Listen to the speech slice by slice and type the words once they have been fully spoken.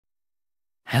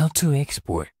how to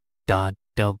export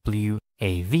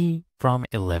 .wav from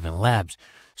 11 Labs.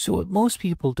 So what most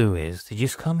people do is they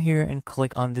just come here and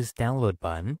click on this download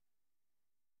button.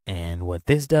 And what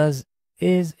this does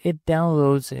is it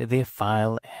downloads the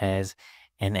file as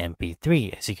an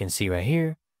MP3. As you can see right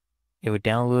here, it would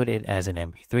download it as an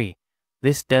MP3.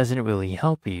 This doesn't really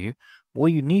help you.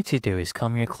 What you need to do is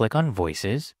come here, click on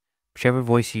voices, whichever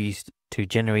voice you used to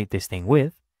generate this thing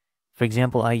with. For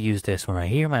example, I use this one right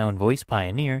here, my own voice,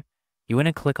 Pioneer. You want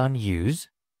to click on use,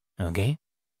 okay?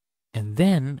 And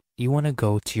then you want to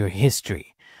go to your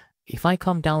history. If I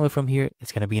come download from here,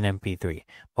 it's going to be an MP3.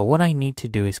 But what I need to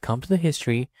do is come to the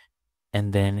history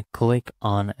and then click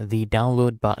on the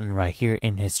download button right here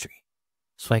in history.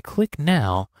 So I click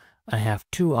now, I have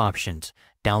two options,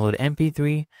 download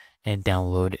MP3 and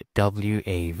download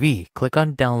WAV. Click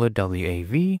on download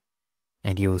WAV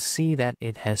and you'll see that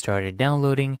it has started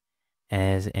downloading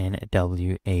as an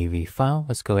WAV file.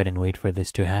 Let's go ahead and wait for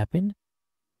this to happen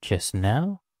just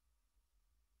now.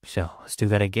 So let's do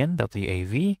that again,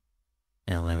 WAV.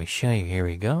 And let me show you, here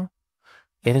we go.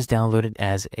 It is downloaded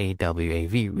as a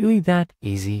WAV. Really that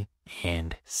easy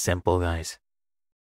and simple, guys.